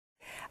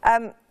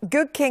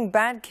Good king,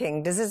 bad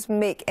king, does this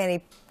make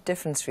any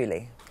difference,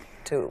 really,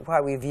 to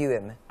how we view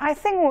him? I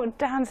think what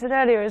Dan said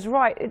earlier is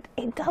right.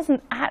 It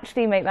doesn't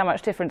actually make that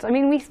much difference. I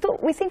mean,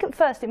 we think at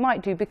first it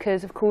might do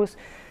because, of course,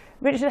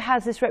 Richard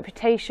has this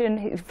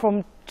reputation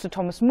from Sir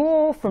Thomas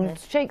More, from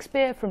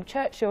Shakespeare, from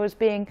Churchill as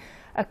being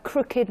a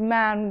crooked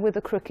man with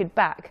a crooked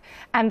back.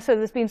 And so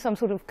there's been some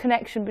sort of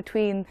connection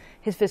between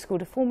his physical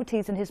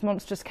deformities and his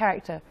monstrous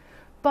character.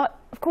 But,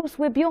 of course,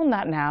 we're beyond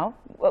that now.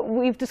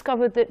 We've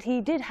discovered that he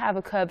did have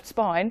a curved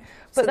spine,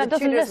 but so that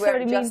doesn't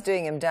necessarily mean... the Tudors weren't just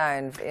doing him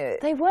down?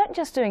 They weren't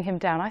just doing him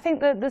down. I think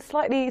that the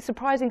slightly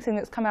surprising thing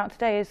that's come out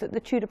today is that the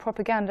Tudor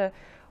propaganda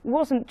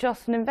wasn't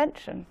just an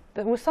invention.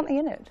 There was something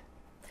in it.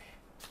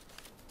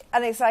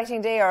 An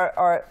exciting day,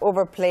 or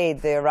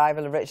overplayed the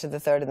arrival of Richard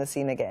III in the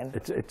scene again?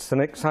 It's an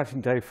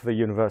exciting day for the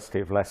University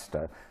of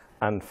Leicester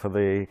and for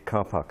the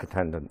car park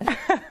attendant.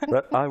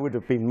 But I would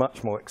have been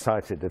much more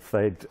excited if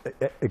they'd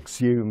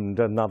exhumed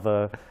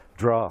another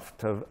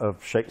draft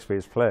of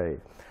Shakespeare's play.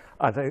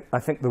 I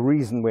think the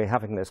reason we're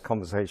having this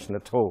conversation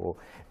at all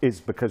is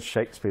because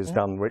Shakespeare's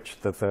done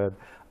Richard III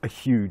a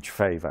huge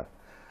favour.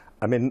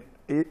 I mean,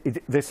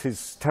 this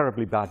is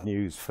terribly bad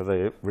news for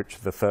the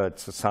Richard III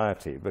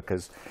society,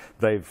 because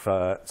they've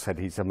said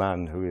he's a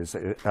man who is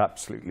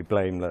absolutely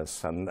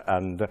blameless,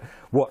 and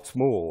what's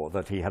more,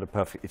 that he had a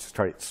perfectly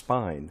straight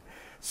spine.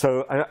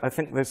 So I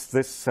think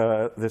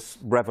this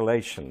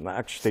revelation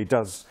actually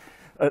does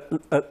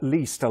at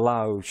least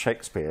allow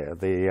Shakespeare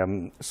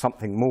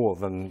something more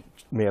than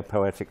mere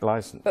poetic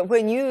license. But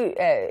when you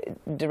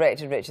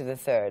directed Richard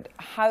III,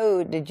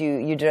 how did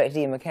you directed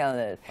Ian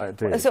McKellen? I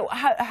did. So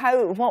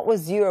what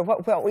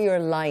were your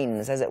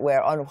lines, as it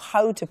were, on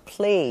how to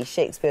play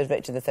Shakespeare's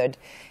Richard III?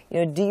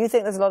 You know, do you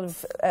think there's a lot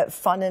of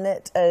fun in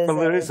it? Well,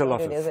 there is a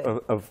lot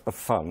of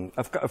fun.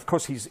 Of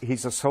course,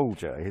 he's a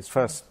soldier. His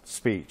first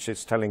speech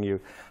is telling you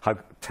how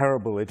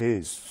terrible it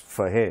is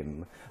for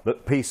him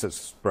that peace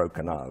has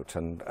broken out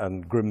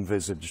and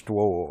grim-visaged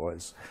war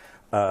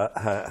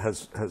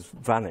has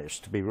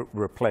vanished to be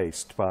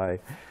replaced by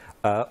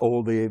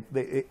all the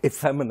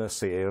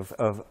effeminacy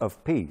of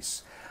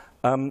peace.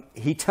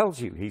 He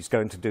tells you he's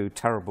going to do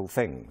terrible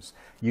things.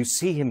 You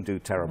see him do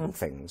terrible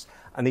things,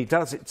 and he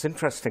does. It's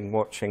interesting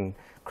watching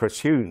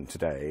Chris Huhne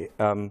today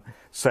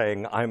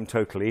saying, "I'm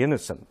totally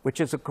innocent,"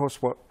 which is, of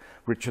course, what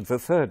Richard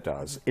III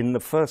does. In the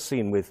first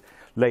scene with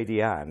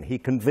Lady Anne, he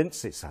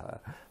convinces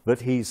her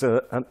that he's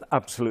an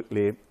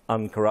absolutely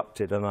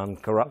uncorrupted and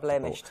uncorruptible.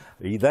 Blemished.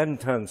 He then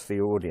turns to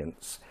the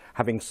audience,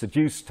 having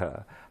seduced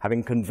her,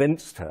 having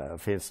convinced her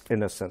of his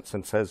innocence,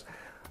 and says,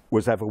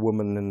 "Was ever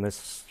woman in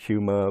this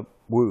humour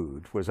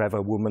wooed? Was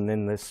ever woman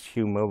in this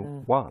humour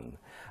won?"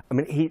 I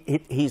mean,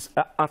 he's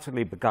an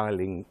utterly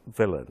beguiling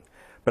villain.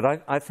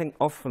 But I think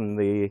often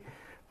the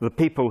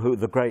people who are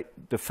the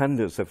great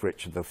defenders of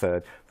Richard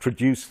III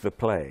produce the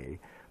play,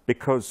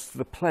 because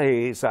the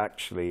play is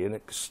actually an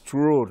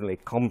extraordinarily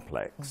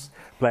complex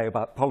play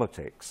about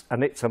politics,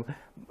 and it's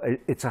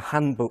a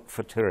handbook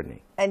for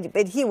tyranny.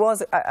 But he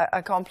was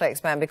a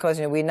complex man, because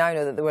we now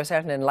know that there were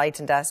certain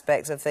enlightened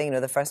aspects of things,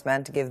 the first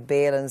man to give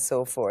bail and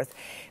so forth.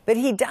 But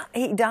he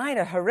died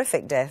a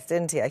horrific death,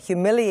 didn't he? A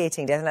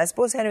humiliating death. And I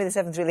suppose Henry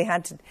VII really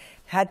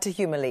had to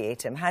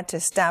humiliate him, had to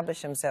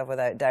establish himself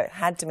without doubt,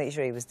 had to make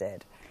sure he was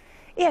dead.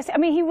 Yes, I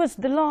mean, he was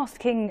the last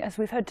king, as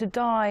we've heard, to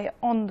die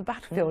on the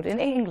battlefield in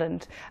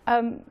England.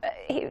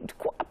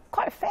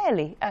 Quite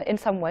fairly, in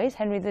some ways.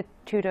 Henry the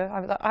Tudor,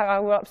 I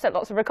will upset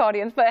lots of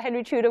Ricardians, but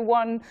Henry Tudor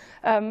won.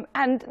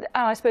 And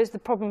I suppose the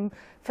problem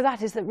for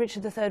that is that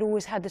Richard III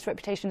always had this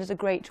reputation as a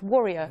great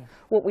warrior.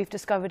 What we've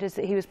discovered is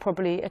that he was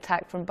probably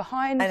attacked from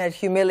behind. And had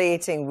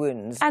humiliating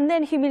wounds. And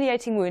then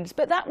humiliating wounds.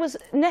 But that was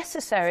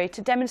necessary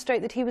to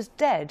demonstrate that he was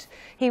dead.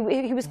 He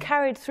was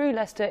carried through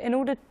Leicester in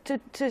order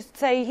to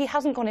say he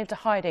hasn't gone into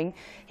hiding.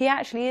 He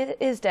actually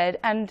is dead,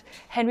 and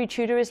Henry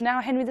Tudor is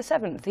now Henry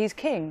VII. He's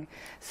king.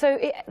 So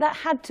that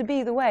had to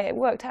be the way it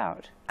worked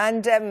out.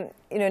 And,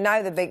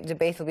 now the big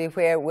debate will be,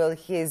 where will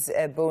his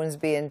bones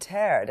be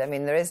interred? I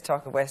mean, there is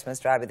talk of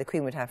Westminster Abbey. The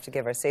Queen would have to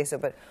give her say-so,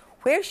 but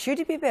where should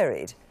he be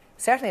buried?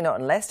 Certainly not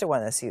in Leicester,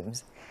 one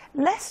assumes.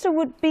 Leicester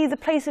would be the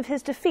place of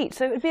his defeat,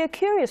 so it would be a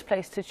curious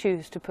place to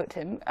choose to put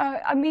him.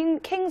 I mean,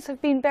 kings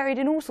have been buried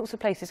in all sorts of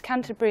places,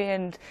 Canterbury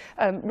and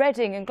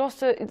Reading and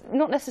Gloucester,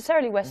 not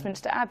necessarily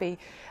Westminster Abbey.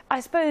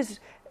 I suppose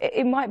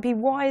it might be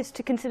wise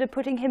to consider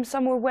putting him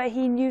somewhere where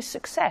he knew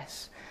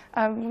success,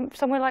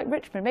 somewhere like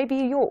Richmond, maybe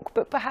York,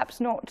 but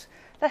perhaps not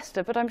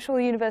Leicester. But I'm sure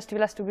the University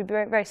of Leicester would be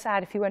very, very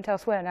sad if he went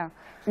elsewhere now.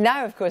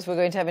 Now, of course, we're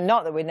going to have,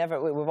 not that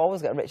we've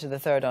always got Richard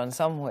III on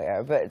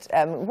somewhere, but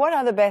what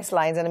are the best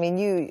lines? And I mean,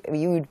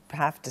 you would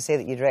have to say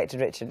that you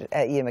directed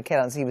Ian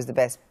McKellen, so he was the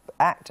best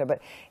actor,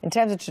 but in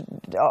terms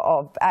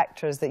of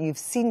actors that you've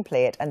seen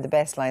play it and the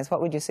best lines,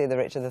 what would you say the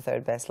Richard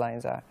III best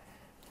lines are?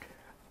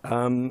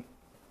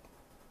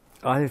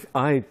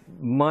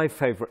 My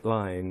favourite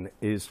line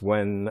is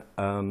when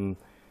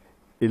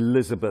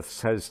Elizabeth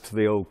says to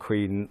the old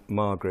Queen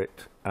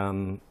Margaret,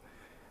 I'll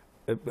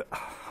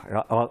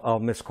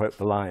misquote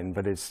the line,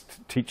 but it's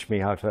 "teach me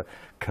how to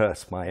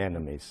curse my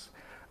enemies."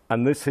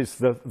 And this is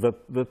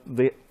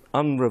the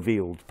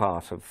unrevealed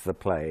part of the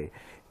play,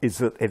 is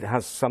that it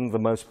has some of the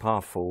most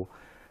powerful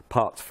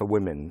parts for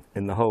women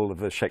in the whole of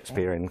the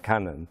Shakespearean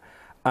canon.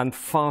 And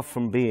far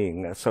from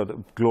being a sort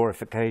of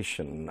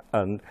glorification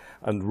and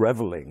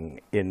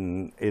revelling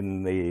in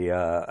the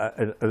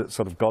a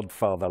sort of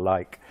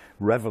Godfather-like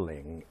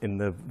revelling in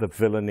the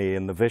villainy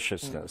and the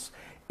viciousness,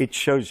 it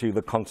shows you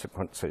the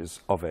consequences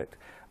of it.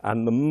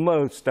 And the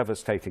most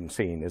devastating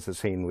scene is a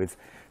scene with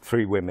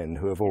 3 women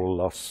who have all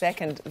lost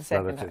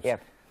relatives. Yeah.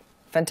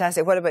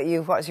 Fantastic. What about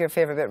you? What's your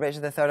favourite bit,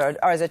 Richard III?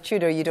 Or as a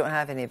Tudor, you don't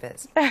have any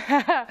bits?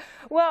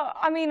 Well,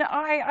 I mean,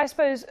 I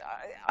suppose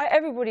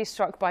everybody's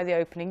struck by the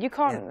opening. You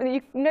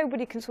can't,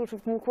 nobody can sort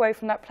of walk away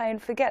from that play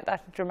and forget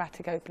that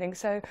dramatic opening.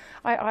 So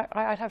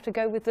I'd have to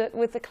go with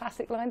the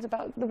classic lines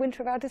about the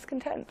winter of our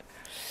discontent.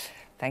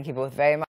 Thank you both very much.